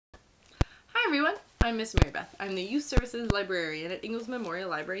everyone, I'm Miss Mary Beth. I'm the Youth Services Librarian at Ingalls Memorial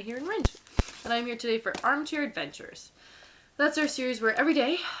Library here in Ringe, and I'm here today for Armchair Adventures. That's our series where every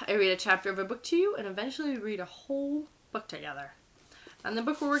day I read a chapter of a book to you and eventually we read a whole book together. And the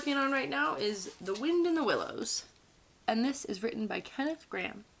book we're working on right now is The Wind in the Willows, and this is written by Kenneth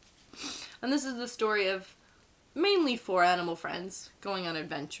Grahame. And this is the story of mainly 4 animal friends going on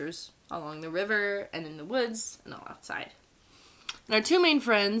adventures along the river and in the woods and all outside. And our 2 main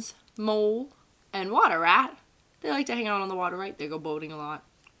friends, Mole and Water Rat, they like to hang out on the water, right? They go boating a lot.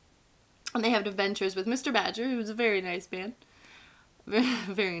 And they have adventures with Mr. Badger, who's a very nice man.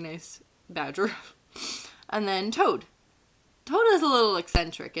 Very nice badger. And then Toad. Toad is a little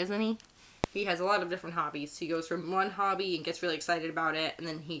eccentric, isn't he? He has a lot of different hobbies. He goes from one hobby and gets really excited about it, and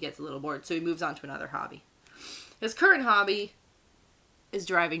then he gets a little bored, so he moves on to another hobby. His current hobby is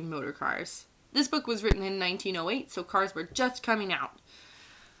driving motor cars. This book was written in 1908, so cars were just coming out.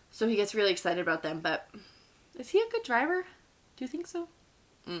 So he gets really excited about them, but is he a good driver? Do you think so?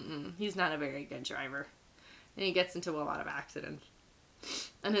 He's not a very good driver. And he gets into a lot of accidents.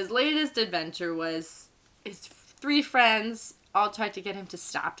 And his latest adventure was his 3 friends all tried to get him to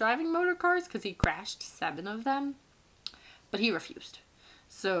stop driving motor cars because he crashed 7 of them. But he refused.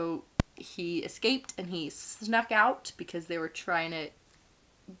 So he escaped and he snuck out because they were trying to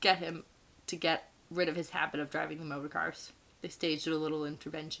get him to get rid of his habit of driving the motor cars. They staged a little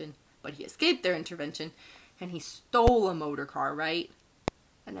intervention, but he escaped their intervention and he stole a motor car, right?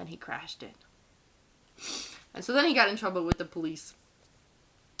 And then he crashed it. And so then he got in trouble with the police.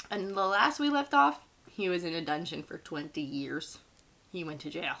 And the last we left off, he was in a dungeon for 20 years. He went to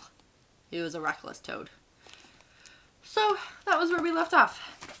jail. He was a reckless toad. So that was where we left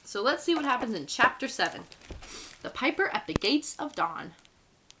off. So let's see what happens in Chapter 7. The Piper at the Gates of Dawn.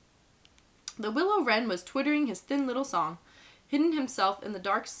 The willow wren was twittering his thin little song, hidden himself in the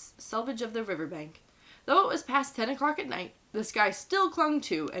dark selvage of the riverbank. Though it was past 10 o'clock at night, the sky still clung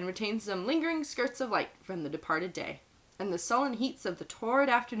to and retained some lingering skirts of light from the departed day, and the sullen heats of the torrid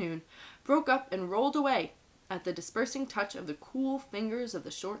afternoon broke up and rolled away at the dispersing touch of the cool fingers of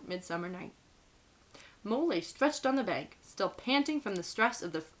the short midsummer night. Mole lay stretched on the bank, still panting from the stress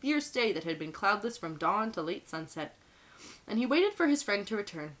of the fierce day that had been cloudless from dawn to late sunset, and he waited for his friend to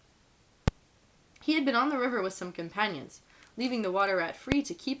return. He had been on the river with some companions, leaving the water rat free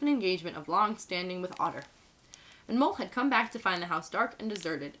to keep an engagement of long standing with Otter. And Mole had come back to find the house dark and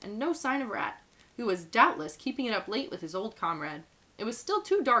deserted, and no sign of Rat, who was doubtless keeping it up late with his old comrade. It was still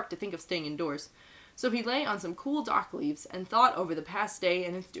too dark to think of staying indoors, so he lay on some cool dock leaves and thought over the past day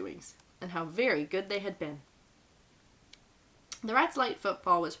and its doings, and how very good they had been. The rat's light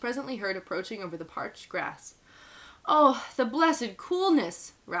footfall was presently heard approaching over the parched grass. "Oh, the blessed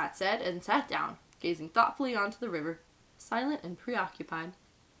coolness!" Rat said, and sat down, gazing thoughtfully onto the river, silent and preoccupied.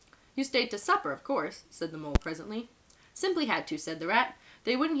 "You stayed to supper, of course," said the Mole presently. "Simply had to," said the Rat.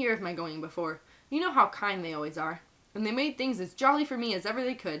 "They wouldn't hear of my going before. You know how kind they always are. And they made things as jolly for me as ever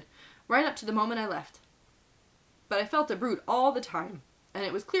they could, right up to the moment I left. But I felt a brute all the time, and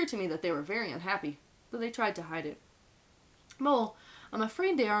it was clear to me that they were very unhappy, though they tried to hide it. Mole, I'm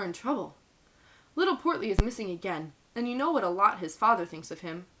afraid they are in trouble. Little Portly is missing again, and you know what a lot his father thinks of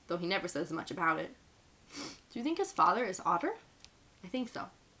him, though he never says much about it." "Do you think his father is Otter?" "I think so.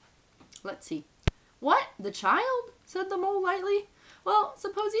 Let's see." "What? The child?" said the Mole lightly. "Well,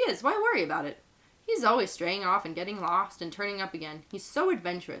 suppose he is. Why worry about it? He's always straying off and getting lost and turning up again. He's so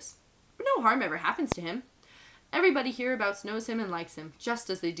adventurous. But no harm ever happens to him. Everybody hereabouts knows him and likes him, just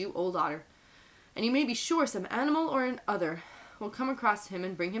as they do old Otter. And you may be sure some animal or other will come across him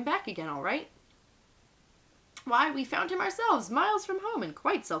and bring him back again, all right. Why, we found him ourselves, miles from home, and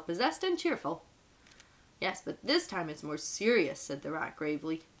quite self-possessed and cheerful." "Yes, but this time it's more serious," said the Rat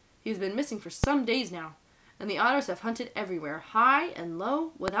gravely. "He's been missing for some days now, and the otters have hunted everywhere, high and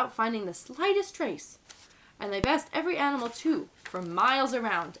low, without finding the slightest trace. And they've asked every animal, too, for miles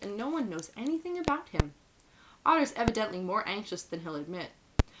around, and no one knows anything about him. Otter's evidently more anxious than he'll admit.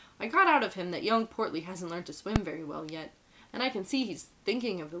 I got out of him that young Portly hasn't learned to swim very well yet, and I can see he's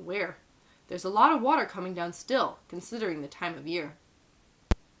thinking of the where. There's a lot of water coming down still, considering the time of year.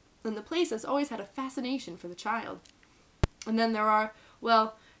 And the place has always had a fascination for the child. And then there are,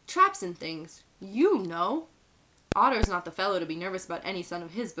 well, traps and things. You know. Otter's not the fellow to be nervous about any son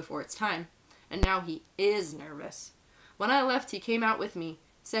of his before it's time. And now he is nervous. When I left, he came out with me,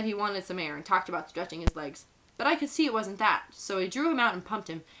 said he wanted some air, and talked about stretching his legs. But I could see it wasn't that, so I drew him out and pumped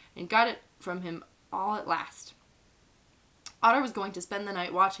him, and got it from him all at last. Otter was going to spend the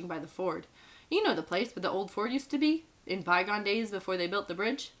night watching by the ford. You know the place where the old ford used to be, in bygone days before they built the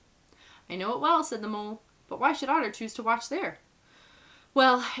bridge?" "I know it well," said the Mole. "But why should Otter choose to watch there?"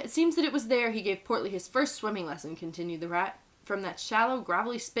 Well, it seems that it was there he gave Portly his first swimming lesson, continued the rat, from that shallow,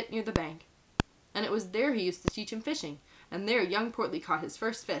 gravelly spit near the bank. And it was there he used to teach him fishing, and there young Portly caught his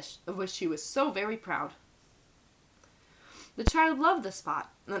first fish, of which he was so very proud. The child loved the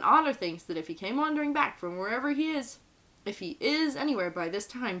spot, and Otter thinks that if he came wandering back from wherever he is, if he is anywhere by this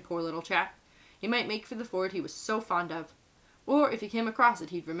time, poor little chap, he might make for the ford he was so fond of. Or if he came across it,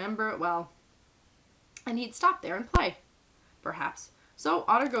 he'd remember it well, and he'd stop there and play, perhaps. So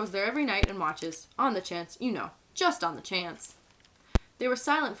Otter goes there every night and watches, on the chance, you know, just on the chance. They were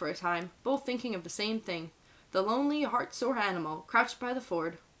silent for a time, both thinking of the same thing, the lonely, heart-sore animal, crouched by the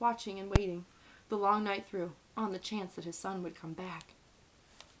ford, watching and waiting, the long night through, on the chance that his son would come back.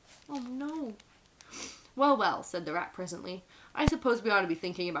 Oh, no. Well, well, said the rat presently, I suppose we ought to be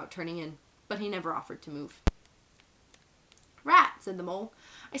thinking about turning in, but he never offered to move. Rat, said the mole,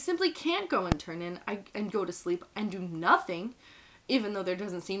 I simply can't go and turn in and go to sleep and do nothing, even though there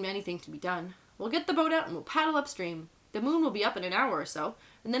doesn't seem anything to be done. We'll get the boat out and we'll paddle upstream. The moon will be up in an hour or so,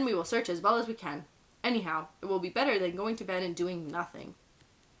 and then we will search as well as we can. Anyhow, it will be better than going to bed and doing nothing.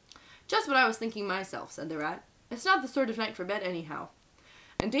 Just what I was thinking myself, said the rat. It's not the sort of night for bed anyhow,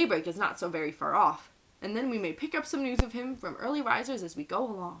 and daybreak is not so very far off, and then we may pick up some news of him from early risers as we go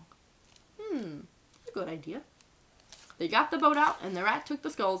along. That's a good idea. They got the boat out, and the rat took the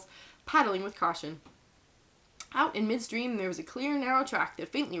sculls, paddling with caution. Out in midstream there was a clear, narrow track that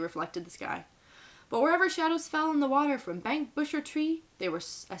faintly reflected the sky. But wherever shadows fell on the water from bank, bush, or tree, they were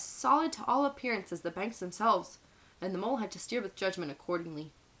as solid to all appearance as the banks themselves, and the mole had to steer with judgment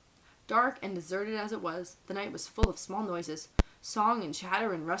accordingly. Dark and deserted as it was, the night was full of small noises, song and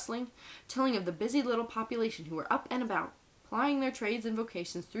chatter and rustling, telling of the busy little population who were up and about, plying their trades and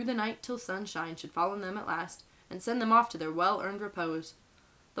vocations through the night till sunshine should fall on them at last, and send them off to their well-earned repose.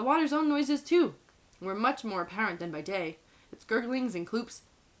 The water's own noises, too, were much more apparent than by day, its gurglings and cloops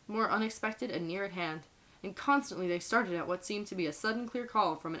more unexpected and near at hand, and constantly they started at what seemed to be a sudden clear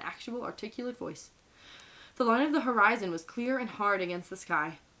call from an actual articulate voice. The line of the horizon was clear and hard against the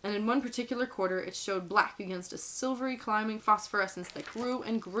sky, and in one particular quarter it showed black against a silvery climbing phosphorescence that grew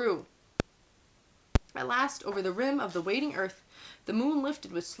and grew. At last, over the rim of the waiting earth, the moon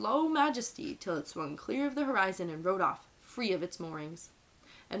lifted with slow majesty till it swung clear of the horizon and rode off, free of its moorings.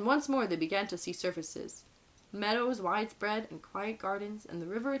 And once more they began to see surfaces, meadows widespread and quiet gardens, and the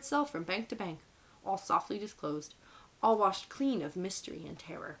river itself from bank to bank, all softly disclosed, all washed clean of mystery and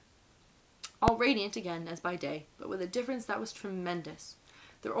terror. All radiant again as by day, but with a difference that was tremendous.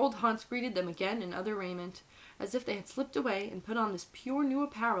 Their old haunts greeted them again in other raiment, as if they had slipped away and put on this pure new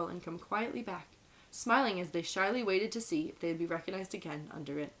apparel and come quietly back, smiling as they shyly waited to see if they would be recognized again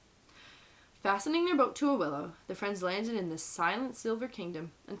under it. Fastening their boat to a willow, the friends landed in this silent silver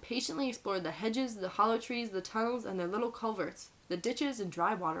kingdom, and patiently explored the hedges, the hollow trees, the tunnels, and their little culverts, the ditches and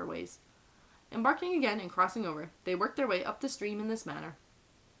dry waterways. Embarking again and crossing over, they worked their way up the stream in this manner,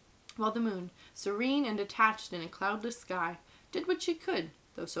 while the moon, serene and detached in a cloudless sky, did what she could,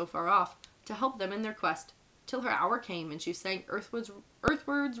 though so far off, to help them in their quest, till her hour came and she sank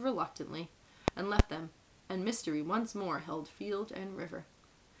earthwards reluctantly, and left them, and mystery once more held field and river.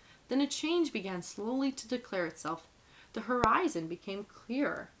 Then a change began slowly to declare itself. The horizon became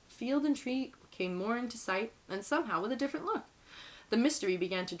clearer, field and tree came more into sight, and somehow with a different look. The mystery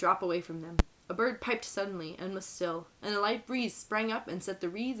began to drop away from them. A bird piped suddenly and was still, and a light breeze sprang up and set the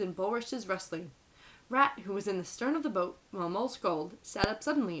reeds and bulrushes rustling. Rat, who was in the stern of the boat, while Mole sculled, sat up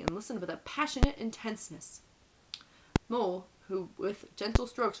suddenly and listened with a passionate intenseness. Mole, who with gentle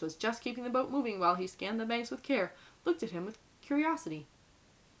strokes was just keeping the boat moving while he scanned the banks with care, looked at him with curiosity.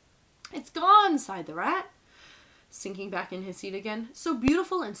 "It's gone," sighed the rat, sinking back in his seat again. "So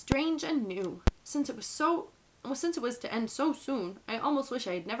beautiful and strange and new. Since it was to end so soon, I almost wish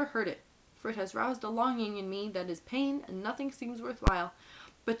I had never heard it, for it has roused a longing in me that is pain, and nothing seems worthwhile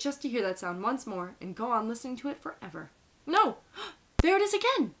but just to hear that sound once more and go on listening to it forever. No! There it is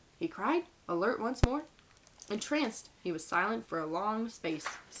again!" he cried, alert once more. Entranced, he was silent for a long space,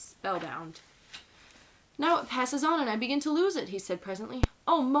 spellbound. "Now it passes on and I begin to lose it," he said presently.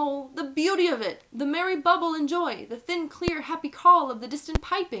 "Oh, Mole, the beauty of it! The merry bubble and joy, the thin, clear, happy call of the distant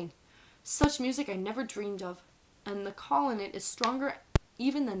piping! Such music I never dreamed of, and the call in it is stronger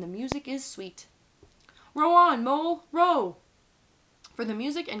even than the music is sweet. Row on, Mole, row! For the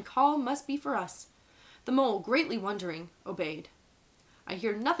music and call must be for us." The Mole, greatly wondering, obeyed. "I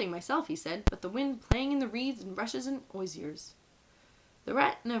hear nothing myself," he said, "but the wind playing in the reeds and rushes and osiers." The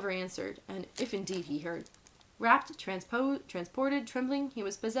rat never answered, and if indeed he heard. Rapt, transported, trembling, he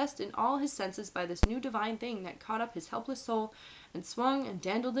was possessed in all his senses by this new divine thing that caught up his helpless soul and swung and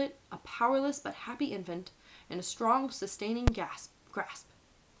dandled it, a powerless but happy infant, in a strong, sustaining gasp, grasp.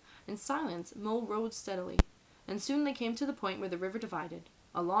 In silence, Mole rowed steadily, and soon they came to the point where the river divided,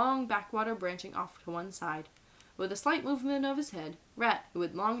 a long backwater branching off to one side. With a slight movement of his head, Rat, who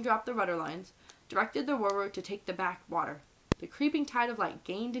had long dropped the rudder lines, directed the rower to take the backwater. The creeping tide of light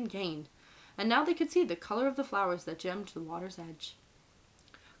gained and gained, and now they could see the color of the flowers that gemmed the water's edge.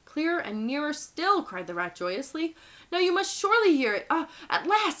 "Clearer and nearer still!" cried the Rat joyously. "Now you must surely hear it! At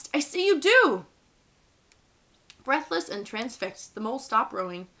last! I see you do!" Breathless and transfixed, the Mole stopped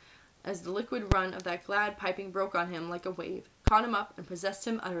rowing as the liquid run of that glad piping broke on him like a wave, caught him up, and possessed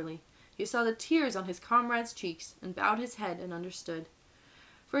him utterly. He saw the tears on his comrade's cheeks, and bowed his head and understood.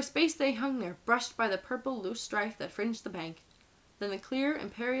 For a space they hung there, brushed by the purple loose strife that fringed the bank. Then the clear,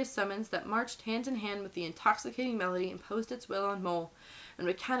 imperious summons that marched hand in hand with the intoxicating melody imposed its will on Mole, and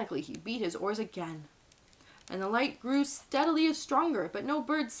mechanically he beat his oars again. And the light grew steadily stronger, but no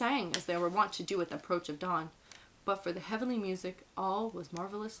birds sang, as they were wont to do at the approach of dawn. But for the heavenly music, all was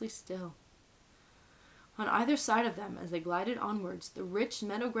marvelously still. On either side of them, as they glided onwards, the rich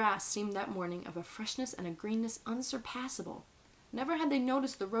meadow grass seemed that morning of a freshness and a greenness unsurpassable. Never had they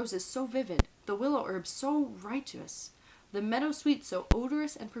noticed the roses so vivid, the willow herbs so riotous, the meadow sweet so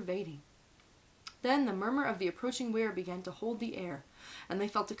odorous and pervading. Then the murmur of the approaching weir began to hold the air, and they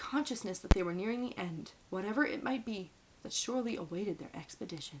felt a consciousness that they were nearing the end, whatever it might be, that surely awaited their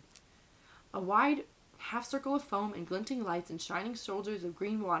expedition. A wide half-circle of foam and glinting lights and shining shoulders of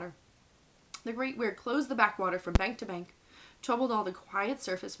green water. The great weir closed the backwater from bank to bank, troubled all the quiet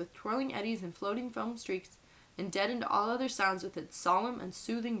surface with twirling eddies and floating foam streaks, and deadened all other sounds with its solemn and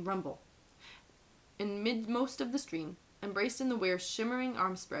soothing rumble. In midmost of the stream, embraced in the weir's shimmering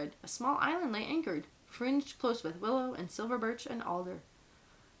arm spread, a small island lay anchored, fringed close with willow and silver birch and alder.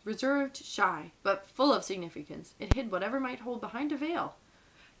 Reserved, shy, but full of significance, it hid whatever might hold behind a veil,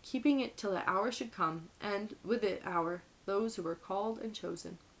 keeping it till the hour should come, and, with the hour, those who were called and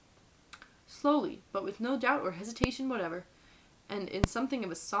chosen. Slowly, but with no doubt or hesitation whatever, and in something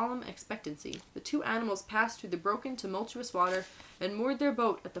of a solemn expectancy, the two animals passed through the broken, tumultuous water, and moored their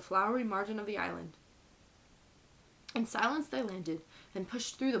boat at the flowery margin of the island. In silence they landed, and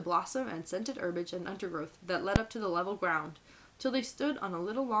pushed through the blossom and scented herbage and undergrowth that led up to the level ground, till they stood on a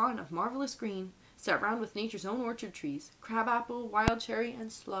little lawn of marvelous green, set round with nature's own orchard trees, crabapple, wild cherry,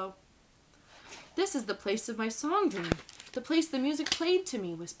 and sloe. "This is the place of my song dream, the place the music played to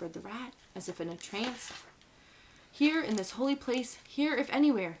me," whispered the Rat, as if in a trance. "Here, in this holy place, here, if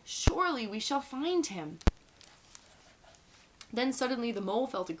anywhere, surely we shall find him." Then suddenly the Mole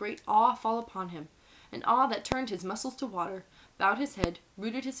felt a great awe fall upon him, an awe that turned his muscles to water, bowed his head,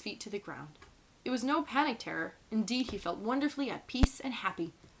 rooted his feet to the ground. It was no panic terror. Indeed, he felt wonderfully at peace and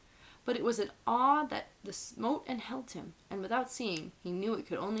happy. But it was an awe that smote and held him, and without seeing, he knew it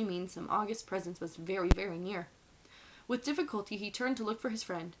could only mean some august presence was very, very near. With difficulty he turned to look for his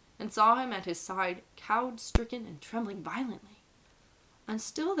friend, and saw him at his side, cowed, stricken, and trembling violently. And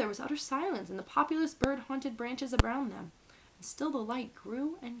still there was utter silence in the populous bird-haunted branches around them, and still the light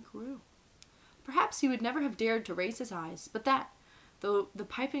grew and grew. Perhaps he would never have dared to raise his eyes, but that, though the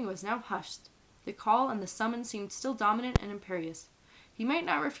piping was now hushed, the call and the summons seemed still dominant and imperious. He might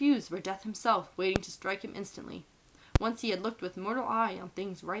not refuse were death himself waiting to strike him instantly. Once he had looked with mortal eye on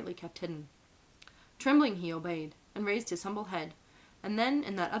things rightly kept hidden. Trembling he obeyed, and raised his humble head, and then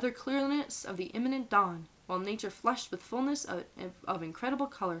in that utter clearness of the imminent dawn, while nature flushed with fullness of incredible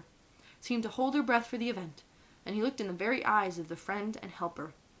color, seemed to hold her breath for the event, and he looked in the very eyes of the friend and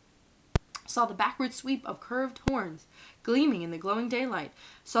helper, saw the backward sweep of curved horns gleaming in the glowing daylight,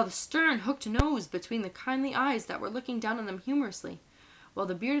 saw the stern hooked nose between the kindly eyes that were looking down on them humorously, while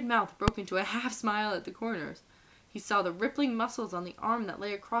the bearded mouth broke into a half-smile at the corners. He saw the rippling muscles on the arm that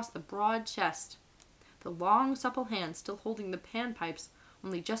lay across the broad chest, the long, supple hand still holding the panpipes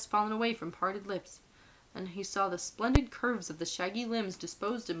only just fallen away from parted lips, and he saw the splendid curves of the shaggy limbs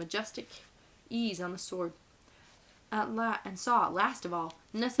disposed in majestic ease on the sword. And saw, last of all,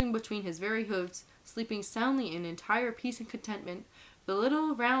 nestling between his very hoofs, sleeping soundly in entire peace and contentment, the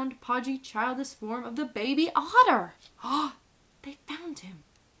little, round, podgy, childish form of the baby otter! Ah! They found him!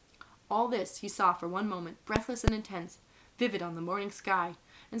 All this he saw for one moment, breathless and intense, vivid on the morning sky,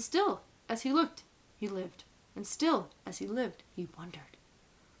 and still, as he looked, he lived, and still, as he lived, he wondered.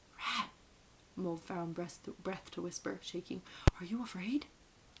 "Rat," Mole found breath to whisper, shaking, "are you afraid?"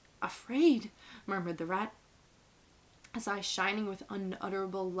 "Afraid?" murmured the Rat, his eyes shining with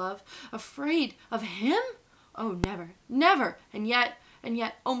unutterable love. "Afraid of him? Oh, never, never! And yet,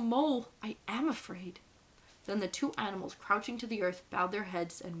 oh, Mole, I am afraid." Then the two animals, crouching to the earth, bowed their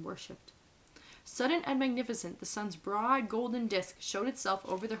heads and worshipped. Sudden and magnificent, the sun's broad golden disk showed itself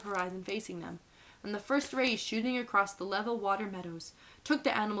over the horizon facing them, and the first rays shooting across the level water meadows took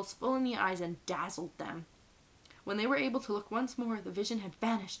the animals full in the eyes and dazzled them. When they were able to look once more, the vision had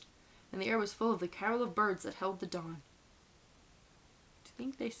vanished, and the air was full of the carol of birds that held the dawn. Do you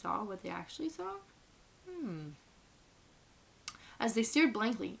think they saw what they actually saw? As they stared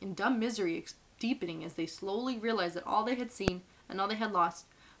blankly, in dumb misery deepening as they slowly realized that all they had seen and all they had lost,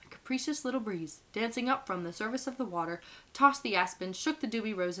 a capricious little breeze, dancing up from the surface of the water, tossed the aspens, shook the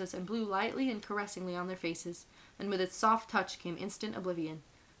dewy roses, and blew lightly and caressingly on their faces, and with its soft touch came instant oblivion.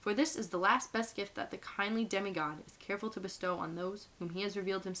 For this is the last best gift that the kindly demigod is careful to bestow on those whom he has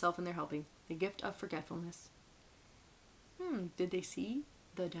revealed himself in their helping, the gift of forgetfulness. Did they see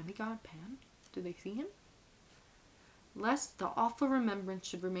the demigod Pan? Did they see him? Lest the awful remembrance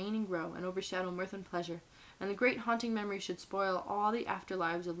should remain and grow and overshadow mirth and pleasure, and the great haunting memory should spoil all the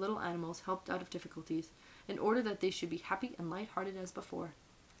afterlives of little animals helped out of difficulties, in order that they should be happy and light-hearted as before.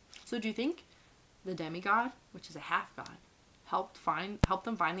 So do you think the demigod, which is a half-god, helped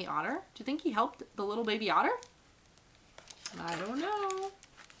them find the otter? Do you think he helped the little baby otter? I don't know.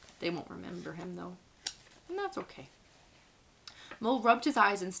 They won't remember him, though. And that's okay. Mole rubbed his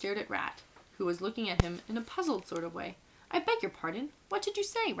eyes and stared at Rat, who was looking at him in a puzzled sort of way. "I beg your pardon. What did you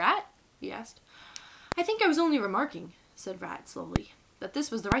say, Rat?" he asked. "I think I was only remarking," said Rat slowly, "that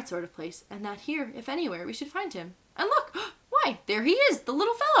this was the right sort of place, and that here, if anywhere, we should find him. And look! Why, there he is, the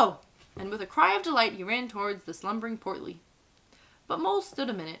little fellow!" And with a cry of delight he ran towards the slumbering Portly. But Mole stood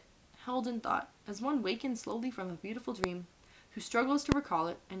a minute, held in thought, as one wakened slowly from a beautiful dream, who struggles to recall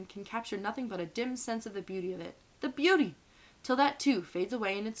it, and can capture nothing but a dim sense of the beauty of it. The beauty! Till that, too, fades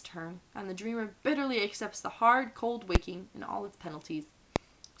away in its turn, and the dreamer bitterly accepts the hard, cold waking in all its penalties.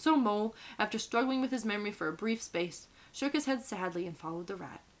 So Mole, after struggling with his memory for a brief space, shook his head sadly and followed the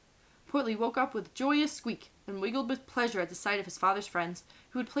Rat. Portly woke up with a joyous squeak, and wiggled with pleasure at the sight of his father's friends,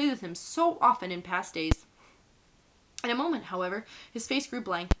 who had played with him so often in past days. In a moment, however, his face grew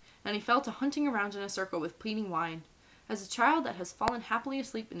blank, and he fell to hunting around in a circle with pleading whine, as a child that has fallen happily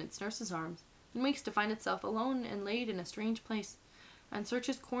asleep in its nurse's arms, and wakes to find itself alone and laid in a strange place, and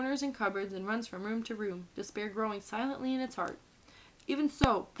searches corners and cupboards and runs from room to room, despair growing silently in its heart. Even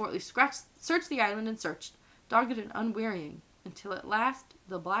so, Portly searched the island and searched, dogged and unwearying, until at last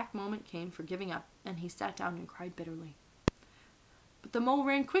the black moment came for giving up, and he sat down and cried bitterly. But the Mole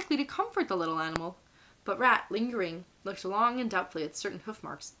ran quickly to comfort the little animal, but Rat, lingering, looked long and doubtfully at certain hoof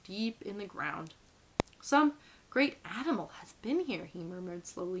marks deep in the ground. "Some great animal has been here," he murmured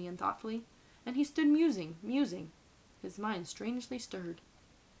slowly and thoughtfully, and he stood musing, his mind strangely stirred.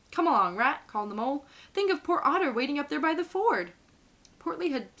 "Come along, Rat," called the Mole. "Think of poor Otter waiting up there by the ford."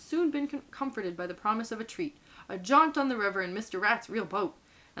 Portly had soon been comforted by the promise of a treat, a jaunt on the river in Mr. Rat's real boat,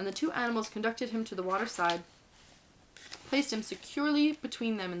 and the two animals conducted him to the water's side, placed him securely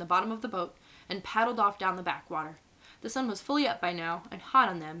between them in the bottom of the boat, and paddled off down the backwater. The sun was fully up by now, and hot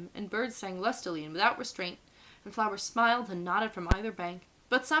on them, and birds sang lustily and without restraint, and flowers smiled and nodded from either bank,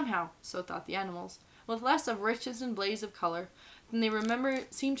 but somehow, so thought the animals, with less of richness and blaze of color than they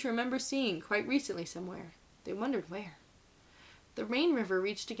seemed to remember seeing quite recently somewhere. They wondered where. The main river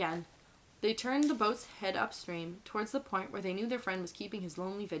reached again. They turned the boat's head upstream, towards the point where they knew their friend was keeping his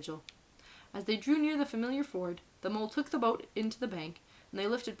lonely vigil. As they drew near the familiar ford, the Mole took the boat into the bank, and they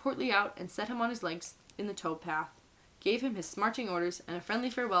lifted Portly out and set him on his legs in the towpath, gave him his marching orders and a friendly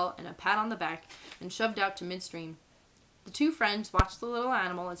farewell and a pat on the back, and shoved out to midstream. The two friends watched the little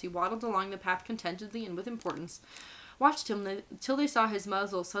animal as he waddled along the path contentedly and with importance, watched him till they saw his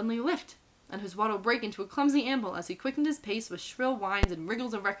muzzle suddenly lift, and his waddle break into a clumsy amble as he quickened his pace with shrill whines and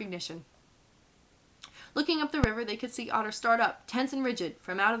wriggles of recognition. Looking up the river, they could see Otter start up, tense and rigid,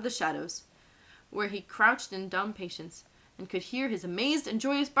 from out of the shadows, where he crouched in dumb patience, and could hear his amazed and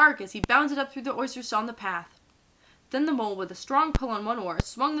joyous bark as he bounded up through the oysters on the path. Then the Mole, with a strong pull on one oar,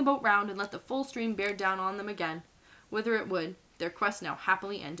 swung the boat round and let the full stream bear down on them again, whither it would, their quest now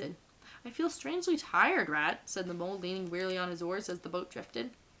happily ended. "I feel strangely tired, Rat," said the Mole, leaning wearily on his oars as the boat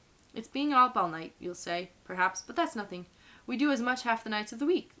drifted. "It's being up all night, you'll say, perhaps, but that's nothing. We do as much half the nights of the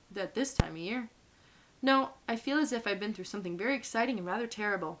week, at this time of year. No, I feel as if I'd been through something very exciting and rather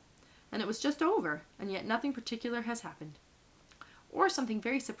terrible, and it was just over, and yet nothing particular has happened." "Or something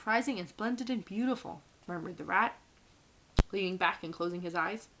very surprising and splendid and beautiful," murmured the Rat, leaning back and closing his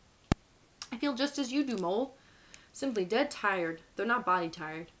eyes. "I feel just as you do, Mole. Simply dead tired, though not body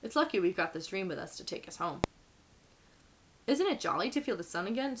tired. It's lucky we've got this dream with us to take us home." "Isn't it jolly to feel the sun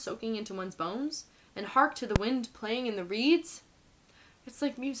again soaking into one's bones, and hark to the wind playing in the reeds?" "It's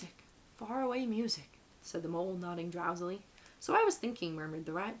like music, far-away music," said the Mole, nodding drowsily. "So I was thinking," murmured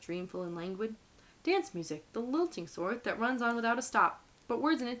the Rat, dreamful and languid. "Dance music, the lilting sort that runs on without a stop, but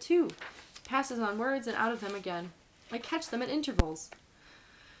words in it too. passes on words and out of them again. I catch them at intervals.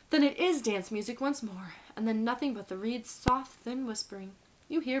 Then it is dance music once more, and then nothing but the reed's soft, thin whispering.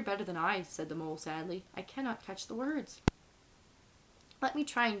 You hear better than I, said the mole sadly. I cannot catch the words. Let me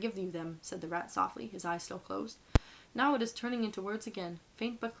try and give you them, said the rat softly, his eyes still closed. Now it is turning into words again,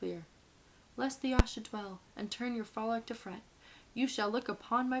 faint but clear. Lest the should dwell, and turn your frolic to fret, you shall look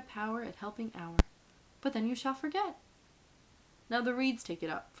upon my power at helping hour. But then you shall forget. Now the reeds take it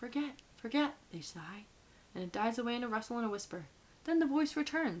up. Forget, forget, they sigh, and it dies away in a rustle and a whisper. Then the voice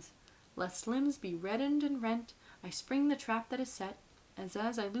returns. Lest limbs be reddened and rent, I spring the trap that is set, as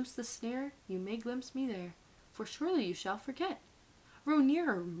I loose the snare, you may glimpse me there, for surely you shall forget. Row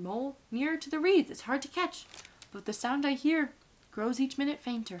nearer, mole, nearer to the reeds, it's hard to catch, but the sound I hear grows each minute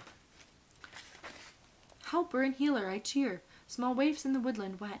fainter. Helper and healer I cheer, small waifs in the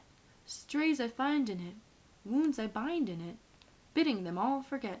woodland wet, strays I find in it, wounds I bind in it, bidding them all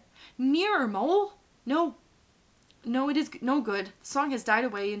forget. Nearer, mole! No, it is no good. The song has died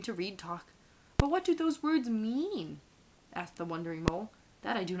away into reed talk. But what do those words mean? Asked the wondering mole.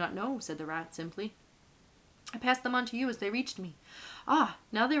 That I do not know, said the rat simply. I passed them on to you as they reached me. Ah,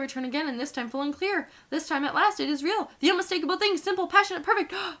 now they return again, and this time full and clear. This time at last it is real. The unmistakable thing, simple, passionate,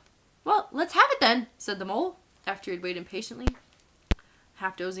 perfect. Well, let's have it then, said the mole, after he had waited impatiently,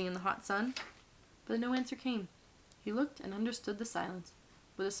 half dozing in the hot sun. But no answer came. He looked and understood the silence.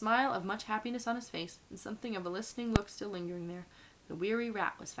 With a smile of much happiness on his face, and something of a listening look still lingering there, the weary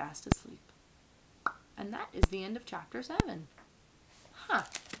rat was fast asleep. And that is the end of chapter 7. Huh.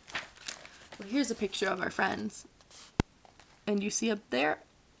 Well, here's a picture of our friends. And you see up there,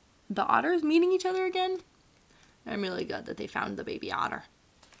 the otters meeting each other again? I'm really glad that they found the baby otter.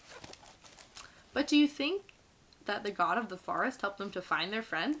 But do you think that the god of the forest helped them to find their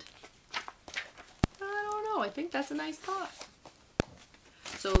friend? I don't know. I think that's a nice thought.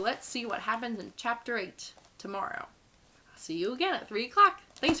 So let's see what happens in chapter 8 tomorrow. I'll see you again at 3 o'clock.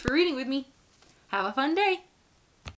 Thanks for reading with me. Have a fun day.